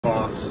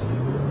Ross.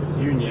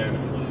 Union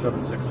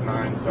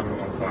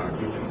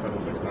 769-715. Union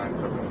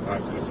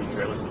 769-715 Tennessee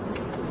trailer.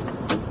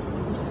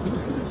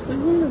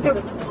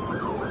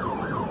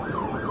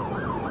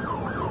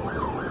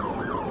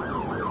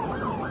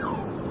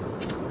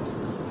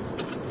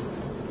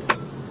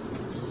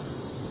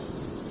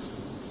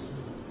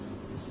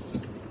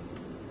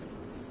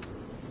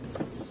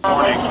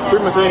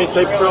 Plymouth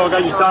State Patrol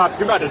got you stopped.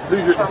 You're about to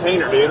lose your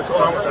container, dude. What's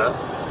going on with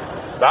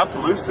that? About to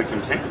lose the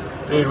container.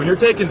 Dude, when you're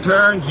taking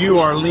turns, you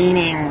are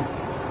leaning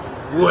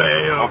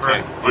way over.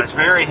 Okay. It's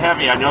very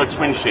heavy. I know it's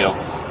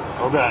windshields.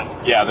 Okay.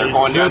 Yeah, they're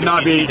going down to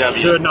PGW.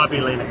 Should not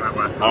be leaning that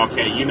way.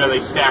 Okay, you know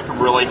they stack them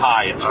really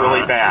high. It's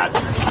really bad.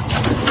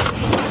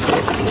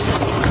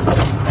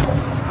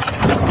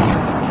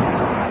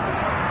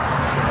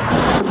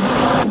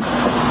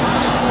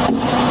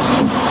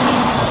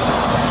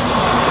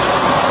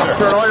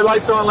 Turn all your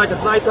lights on like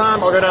it's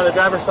nighttime. I'll go down the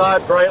driver's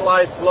side. Bright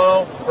lights,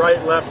 low.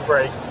 Right, left,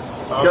 brake.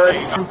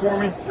 Okay. Come for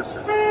me? Yes,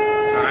 sir.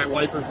 All right,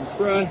 wipers and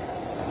spray.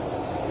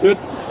 Good.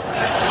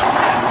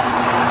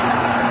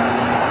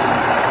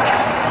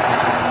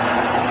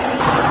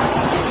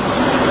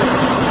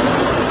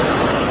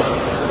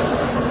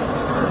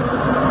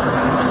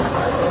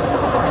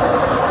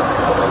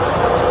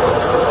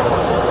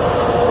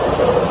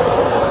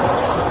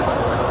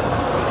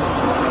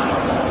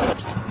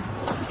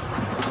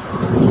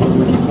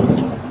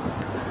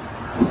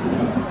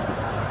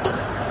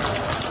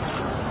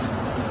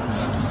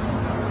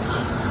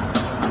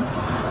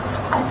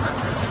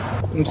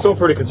 I'm still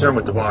pretty concerned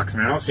with the box,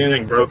 man. I don't see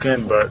anything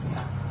broken, but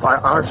I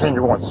understand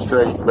you're going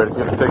straight, but if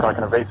you have to take like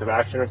an evasive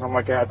action or something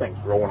like that, I think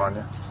it's rolling on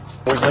you.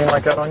 Always lean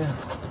like that on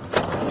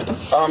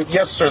you?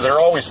 Yes, sir. They're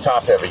always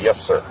top heavy. Yes,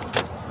 sir.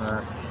 All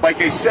right. Like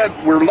I said,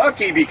 we're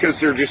lucky because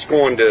they're just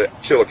going to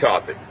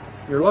Chillicothe.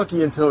 You're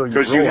lucky until you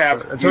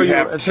roll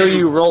until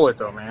you roll it,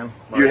 though, man.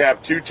 Like, you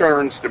have 2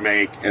 turns to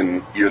make,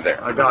 and you're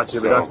there. I got you,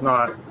 but that's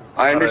not.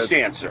 I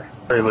understand, sir.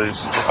 Very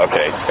loose.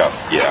 Okay, it's got.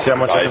 Yeah, See how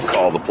much I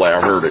saw the play.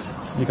 I heard it.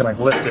 You can like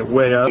lift it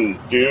way up. What I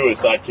can do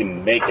is I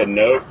can make a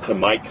note to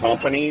my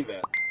company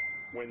that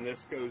when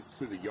this goes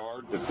to the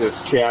yard, that this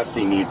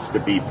chassis needs to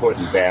be put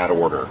in bad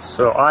order.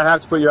 So I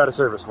have to put you out of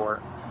service for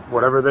it.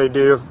 Whatever they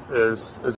do is